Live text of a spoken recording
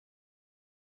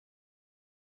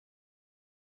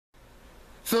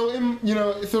So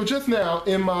so just now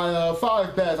in my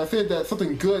five bets, I said that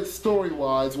something good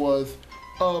story-wise was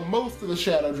most of the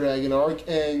Shadow Dragon arc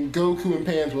and Goku and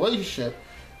Pan's relationship.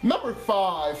 Number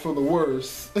five for the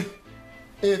worst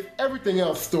is everything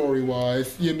else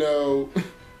story-wise. The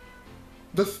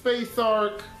space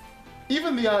arc,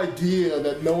 even the idea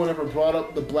that no one ever brought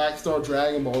up the Black Star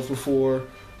Dragon Balls before,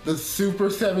 the Super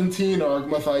 17 arc,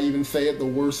 must I even say it, the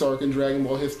worst arc in Dragon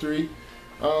Ball history.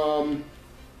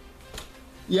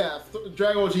 Yeah,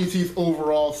 Dragon Ball GT's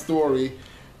overall story.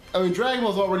 I mean, Dragon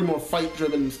Ball's already more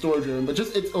fight-driven and story-driven, but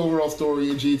just its overall story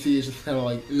in GT is just kind of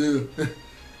like,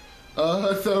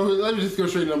 ugh. So let me just go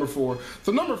straight to number four.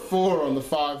 So number four on the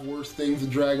five worst things in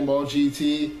Dragon Ball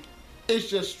GT is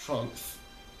just Trunks.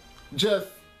 Just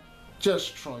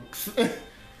Trunks.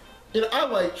 I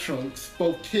like Trunks,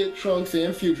 both Kid Trunks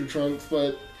and Future Trunks,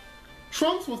 but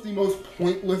Trunks was the most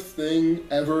pointless thing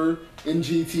ever in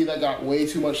GT that got way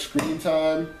too much screen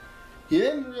time. He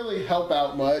didn't really help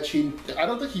out much. I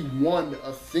don't think he won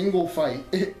a single fight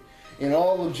in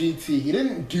all of GT. He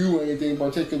didn't do anything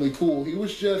particularly cool. He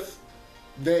was just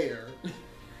there.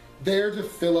 There to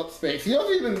fill up space. He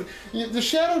wasn't even... The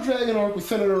Shadow Dragon arc was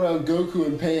centered around Goku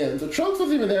and Pan, so Trunks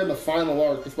wasn't even there in the final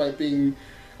arc, despite being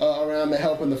around to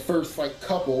help in the first,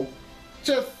 couple.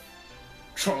 Just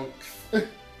Trunks.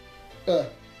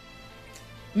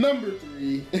 Number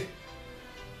three,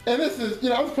 and this is,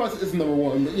 I'm surprised this is number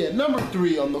one, but yeah, number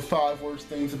three on the five worst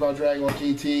things about Dragon Ball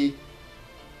GT,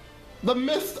 the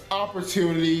missed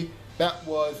opportunity that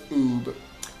was Oob.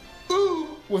 Oob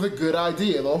was a good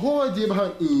idea. The whole idea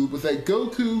behind Oob was that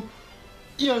Goku,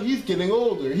 he's getting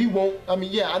older. He won't, I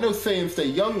know Saiyans stay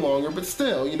young longer, but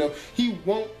still, he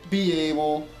won't be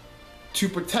able to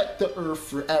protect the Earth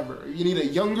forever. You need a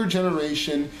younger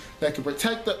generation that can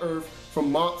protect the Earth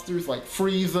from monsters like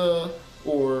Frieza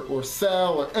or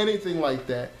Cell or anything like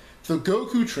that. So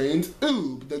Goku trains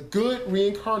Oob, the good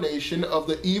reincarnation of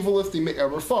the evilest thing they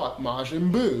ever fought,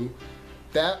 Majin Buu.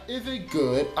 That is a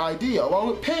good idea,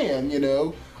 along with Pan,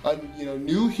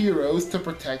 new heroes to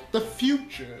protect the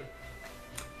future.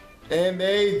 And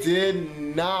they did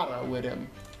nada with him.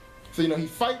 So, he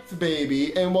fights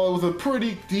Baby, and while it was a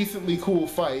pretty decently cool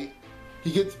fight,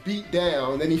 he gets beat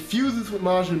down, then he fuses with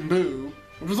Majin Buu,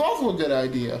 which was also a good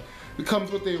idea.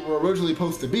 Becomes what they were originally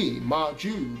supposed to be,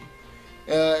 Majub.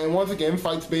 And once again,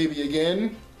 fights Baby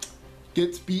again,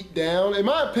 gets beat down. In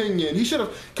my opinion, he should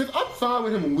have, because I'm fine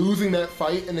with him losing that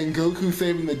fight and then Goku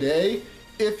saving the day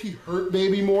if he hurt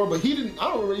Baby more, but he didn't, I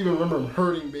don't even remember him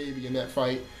hurting Baby in that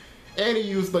fight. And he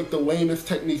used the lamest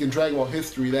technique in Dragon Ball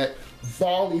history, that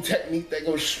volley technique that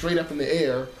goes straight up in the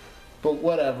air, but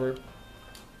whatever.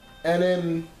 And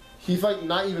then he's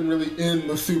not even really in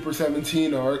the Super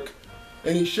 17 arc,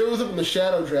 and he shows up in the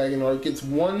Shadow Dragon arc, gets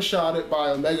one-shotted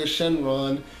by Omega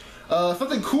Shenron.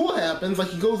 Something cool happens,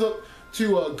 he goes up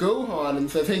to Gohan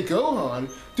and says, "Hey Gohan,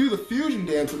 do the fusion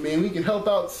dance with me and we can help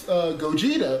out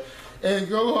Gogeta." And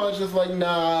Gohan's just like,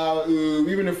 "Nah, Oob,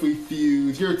 even if we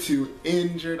fuse, you're too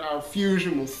injured, our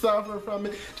fusion will suffer from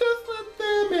it. Just let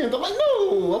them in." They're like,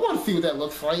 "No, I want to see what that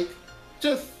looks like.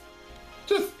 Just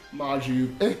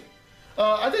Maju."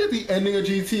 I think at the ending of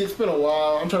GT, it's been a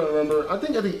while, I'm trying to remember, I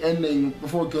think at the ending,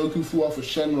 before Goku flew off with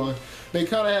Shenron, they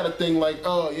kind of had a thing like,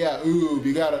 "Oh yeah, Oob,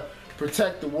 you gotta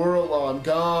protect the world while I'm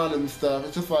gone," and stuff.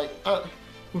 It's just like, it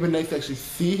would be nice to actually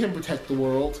see him protect the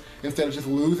world, instead of just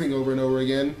losing over and over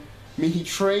again. I mean, he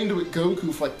trained with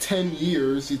Goku for 10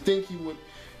 years. You'd think he would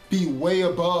be way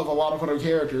above a lot of other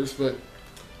characters, but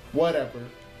whatever.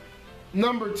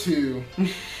 Number two,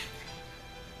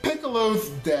 Piccolo's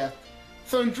death.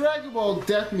 So in Dragon Ball,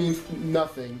 death means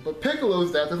nothing, but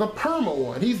Piccolo's death is a perma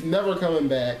one. He's never coming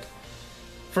back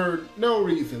for no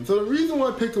reason. So the reason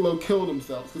why Piccolo killed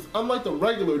himself is, unlike the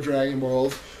regular Dragon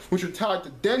Balls, which are tied to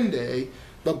Dende,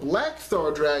 the Black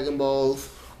Star Dragon Balls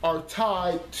are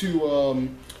tied to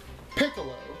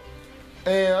Piccolo.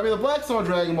 And the Black Star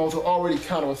Dragon Balls are already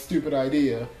kind of a stupid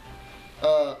idea.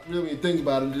 Really, when you think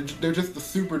about it, they're just the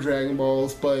Super Dragon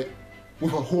Balls, but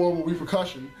with a horrible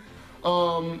repercussion.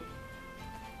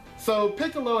 So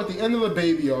Piccolo, at the end of the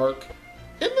Baby arc,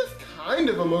 in this kind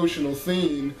of emotional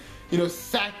scene,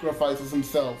 sacrifices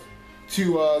himself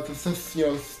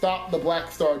to stop the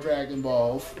Black Star Dragon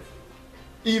Balls.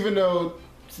 Even though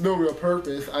it's no real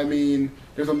purpose.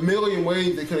 There's a million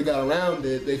ways they could have got around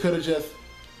it. They could have just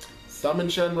summoned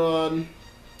Shenron,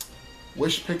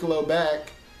 wished Piccolo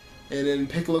back, and then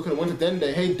Piccolo could have went to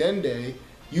Dende. "Hey Dende,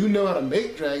 you know how to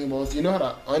make Dragon Balls. You know how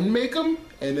to unmake them?"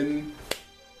 And then,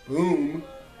 boom.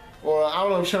 Or I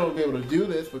don't know if Shenron would be able to do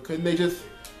this, but couldn't they just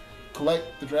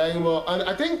collect the Dragon Ball?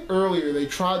 I think earlier they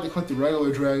tried to collect the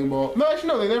regular Dragon Ball. No, actually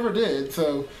no, they never did.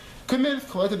 So couldn't they just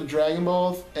collected the Dragon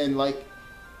Balls and like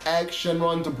ask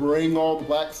Shenron to bring all the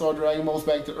Black Star Dragon Balls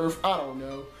back to Earth? I don't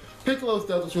know. Piccolo's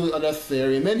death was really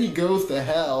unnecessary, and then he goes to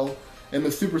Hell in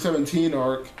the Super 17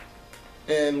 arc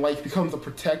and like becomes a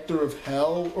protector of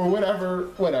Hell or whatever.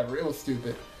 It was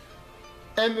stupid.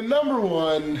 And the number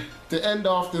one to end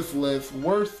off this list,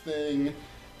 worst thing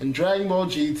in Dragon Ball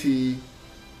GT,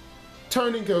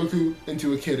 turning Goku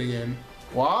into a kid again.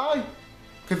 Why?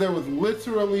 Because there was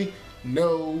literally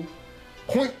no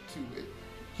point to it.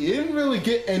 He didn't really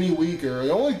get any weaker.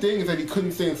 The only thing is that he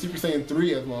couldn't stay in Super Saiyan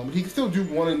 3 as long, but he could still do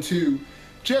 1 and 2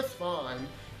 just fine.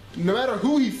 No matter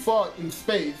who he fought in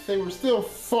space, they were still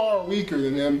far weaker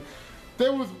than him.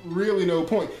 There was really no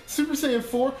point. Super Saiyan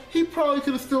 4, he probably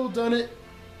could have still done it,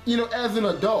 you know, as an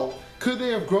adult. Could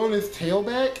they have grown his tail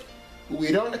back?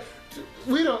 We don't.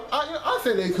 I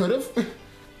say they could have.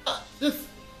 Just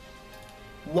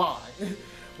why?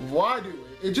 Why do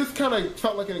it? It just kind of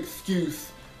felt like an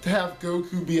excuse to have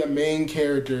Goku be a main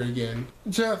character again.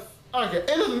 Just okay. It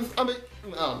doesn't. I mean,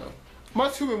 I don't know. My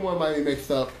 2 and 1 might be mixed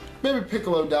up. Maybe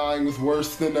Piccolo dying was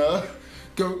worse than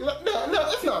Goku. No,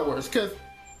 it's not worse because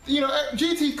you know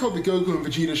GT's called the Goku and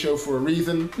Vegeta show for a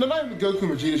reason. No, not even the Goku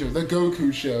and Vegeta show. The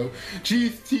Goku show.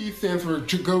 GT stands for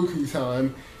Goku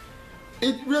time.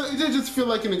 It did just feel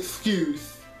like an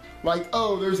excuse. Like,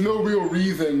 oh, there's no real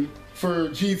reason for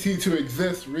GT to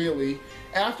exist, really.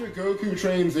 After Goku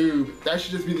trains Oob, that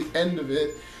should just be the end of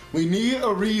it. We need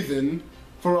a reason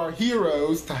for our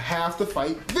heroes to have to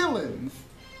fight villains.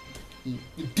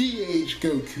 DH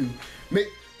Goku. They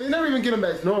never even get him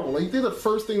back to normal. Like, the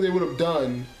first thing they would have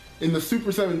done in the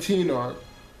Super 17 arc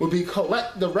would be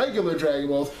collect the regular Dragon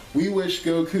Balls. We wish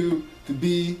Goku to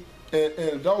be an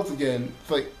adult again.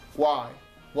 It's like, why?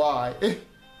 Why?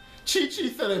 Chi-Chi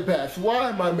said it best. Why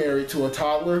am I married to a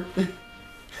toddler?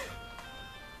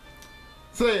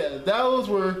 So yeah, those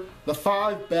were the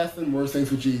 5 best and worst things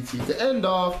with GT. To end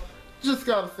off, just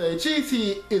gotta say,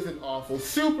 GT isn't awful.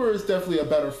 Super is definitely a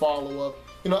better follow-up.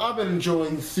 You know, I've been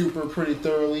enjoying Super pretty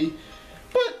thoroughly,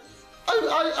 but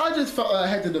I just felt like I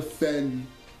had to defend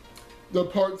the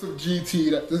parts of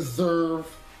GT that deserve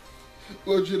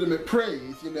legitimate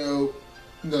praise. You know,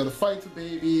 the fights with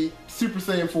Baby, Super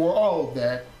Saiyan 4, all of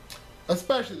that.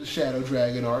 Especially the Shadow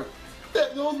Dragon arc.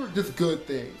 Those were just good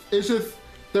things. It's just,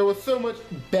 there was so much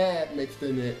bad mixed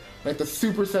in it. Like the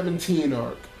Super 17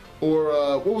 arc.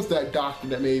 Or, what was that doctor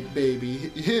that made Baby?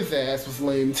 His ass was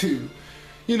lame too.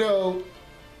 You know,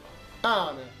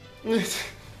 I don't know.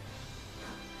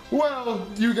 Well,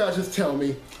 you guys just tell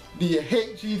me. Do you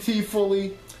hate GT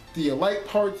fully? Do you like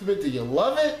parts of it? Do you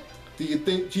love it? Do you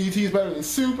think GT is better than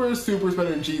Super? Super is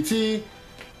better than GT?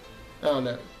 I don't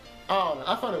know.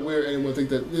 I find it weird anyone think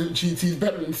that GT is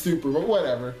better than Super, but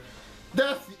whatever.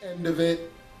 That's the end of it.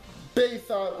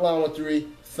 Bayside Llama 3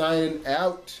 signing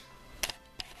out.